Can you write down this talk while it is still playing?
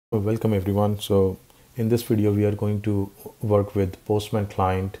Welcome everyone. So in this video we are going to work with Postman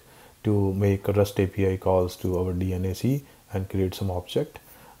Client to make REST API calls to our DNAC and create some object.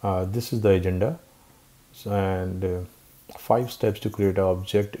 This is the agenda and 5 steps to create an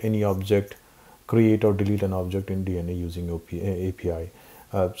object, any object, create or delete an object in DNA using API.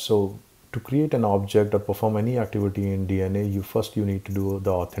 So to create an object or perform any activity in DNA, you need to do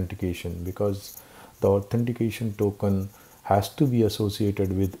the authentication, because the authentication token has to be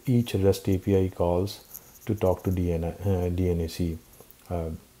associated with each REST API calls to talk to DNAC.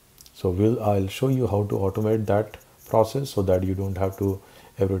 I'll show you how to automate that process so that you don't have to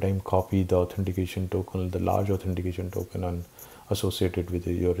every time copy the authentication token, the large authentication token, and associate it with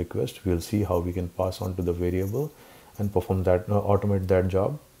your request. We'll see how we can pass on to the variable and perform that, automate that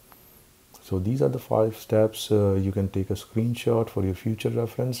job. So these are the 5 steps. You can take a screenshot for your future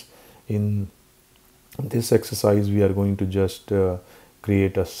reference. In this exercise, we are going to just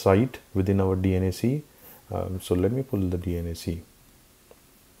create a site within our DNAC. So let me pull the DNAC.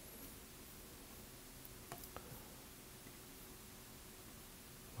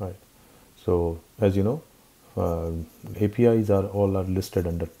 Right. So as you know, APIs are listed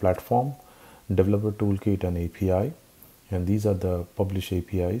under platform, developer toolkit, and API, and these are the published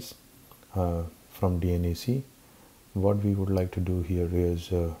APIs from DNAC. What we would like to do here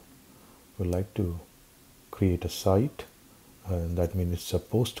is we'd like to create a site, and that means it's a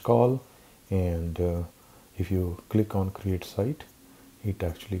post call, and if you click on create site, it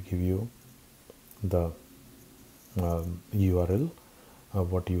actually give you the URL,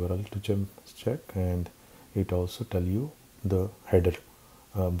 what URL to check, and it also tell you the header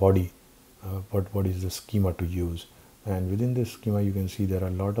body, what is the schema to use. And within this schema you can see there are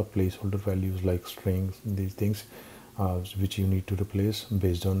a lot of placeholder values like strings, these things which you need to replace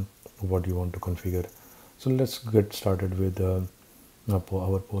based on what you want to configure. So let's get started with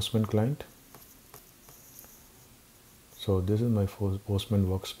our Postman client. So this is my Postman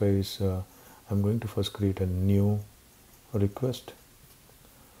workspace. I'm going to first create a new request.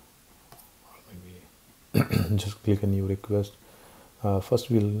 Maybe just click a new request. First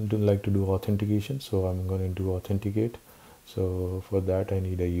we'll like to do authentication, so I'm going to do authenticate. So for that I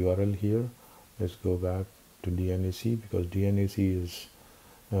need a URL here. Let's go back to DNAC, because DNAC is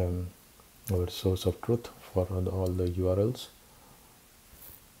our source of truth for all the URLs.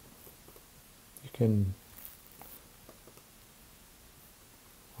 You can,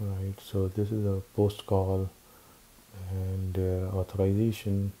 right, so this is a post call, and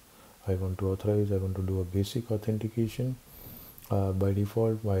authorization. I want to do a basic authentication. By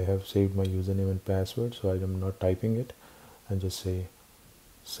default I have saved my username and password, so I am not typing it, and just say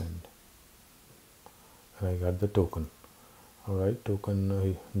send, and I got the token. Alright,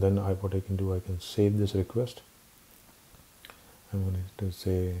 token. Then what I can do, I can save this request. I'm going to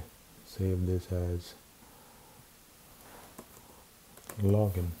say save this as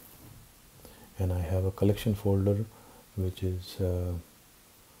login, and I have a collection folder which is no,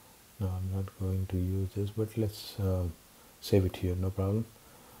 I'm not going to use this, but let's save it here, no problem.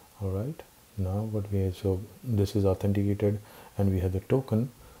 Alright, now what we have, so this is authenticated and we have the token.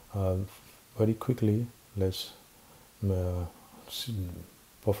 Very quickly let's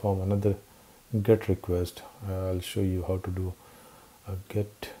perform another get request. I'll show you how to do a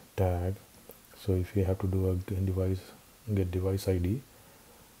get tag. So if you have to do a get device ID,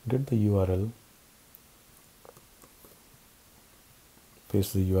 get the URL,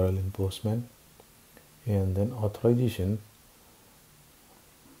 paste the URL in Postman, and then authorization,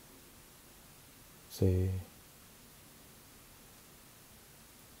 say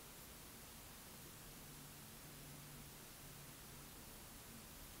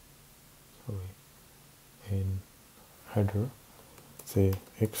in header say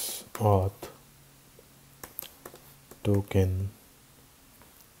x auth token,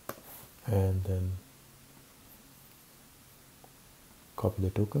 and then copy the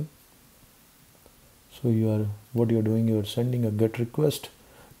token. So what you're doing, you're sending a get request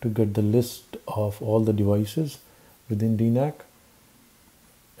to get the list of all the devices within DNAC,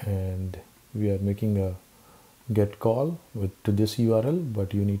 and we are making a get call to this URL,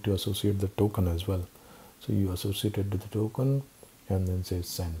 but you need to associate the token as well. So you associate it to the token and then say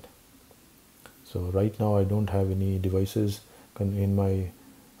send. So right now I don't have any devices in my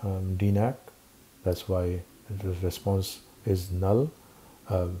DNAC, that's why the response is null,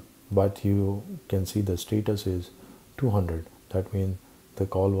 but you can see the status is 200. That means the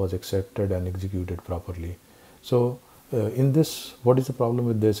call was accepted and executed properly. So in this, what is the problem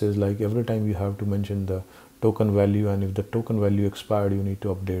with this is, like, every time you have to mention the token value, and if the token value expired you need to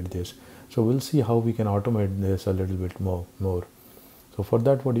update this. So we'll see how we can automate this a little bit more. So for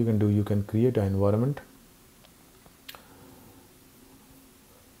that, what you can do, you can create an environment.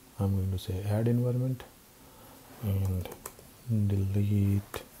 I'm going to say add environment and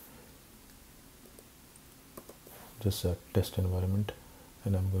delete just a test environment,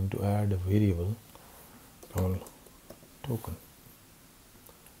 and I'm going to add a variable called token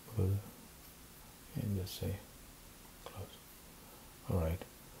and just say close. Alright,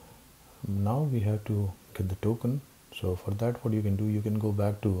 now we have to get the token. So for that, what you can do, you can go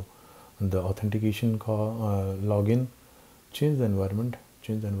back to the authentication call, login, change the environment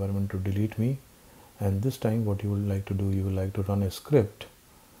to delete me, and this time what you would like to do, you would like to run a script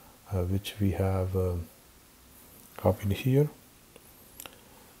which we have copied here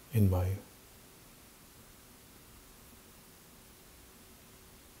in my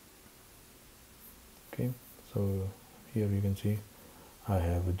so here you can see I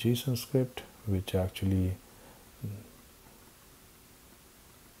have a JSON script which actually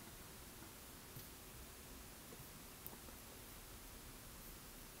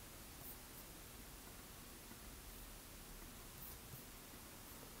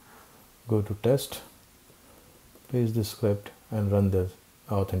go to test, paste the script and run the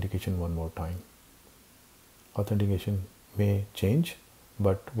authentication one more time. Authentication may change,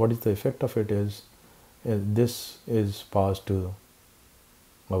 but what is the effect of it is this is passed to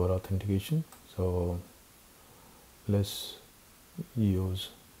our authentication. So let's use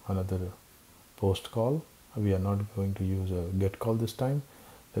another post call. We are not going to use a get call this time.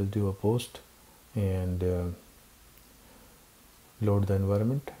 Let's do a post and load the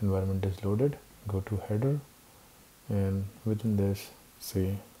environment. Environment is loaded. Go to header and within this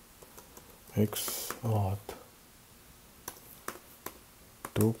say XAuth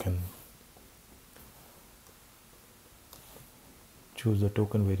token. Choose the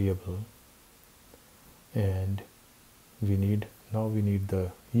token variable, and we need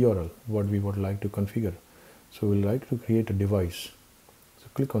the URL what we would like to configure. So we'll like to create a device. So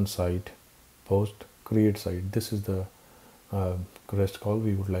click on site, post, create site. This is the REST call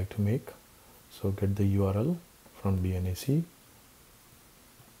we would like to make. So get the URL from DNAC,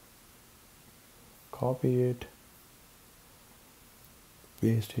 copy it,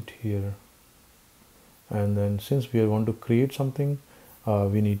 paste it here, and then since we want to create something,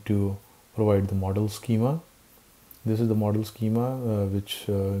 we need to provide the model schema. This is the model schema which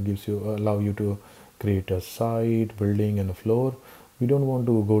allow you to create a site, building and a floor. We don't want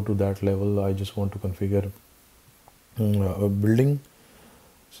to go to that level. I just want to configure a building.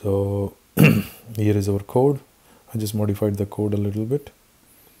 So here is our code. I just modified the code a little bit.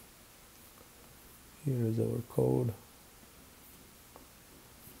 Here is our code.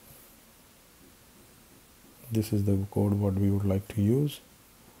 This is the code what we would like to use.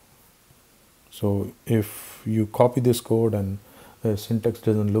 So if you copy this code and the syntax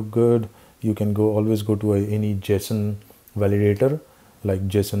doesn't look good, you can always go to any JSON validator like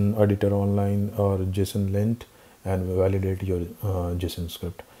JSON editor online or JSON lint and validate your JSON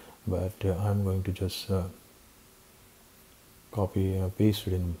script. But I'm going to just copy paste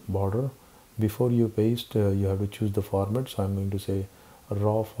it in border. Before you paste, you have to choose the format. So I'm going to say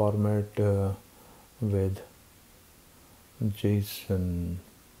raw format with JSON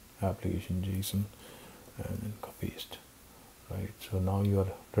application JSON and then paste. Right, so now you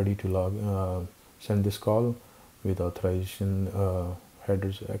are ready to send this call with authorization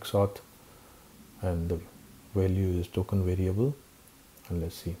headers XAuth, and the value is token variable. And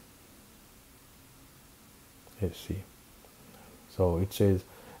let's see. So it says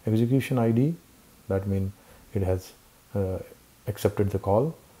execution ID. That means it has accepted the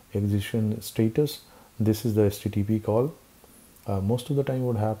call. Execution status. This is the HTTP call. Most of the time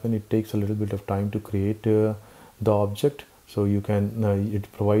what happen, it takes a little bit of time to create the object. So you can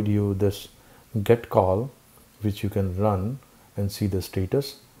it provide you this get call which you can run and see the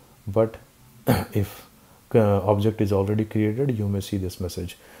status. But if object is already created, you may see this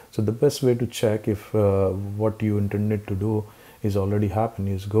message. So the best way to check if what you intended to do is already happened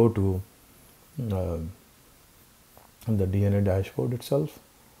is go to the DNA dashboard itself.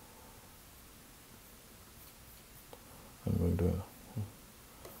 I'm going to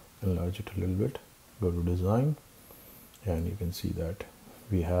enlarge it a little bit. Go to design, and you can see that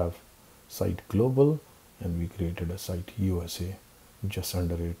we have site global and we created a site USA just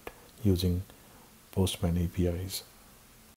under it using Postman APIs.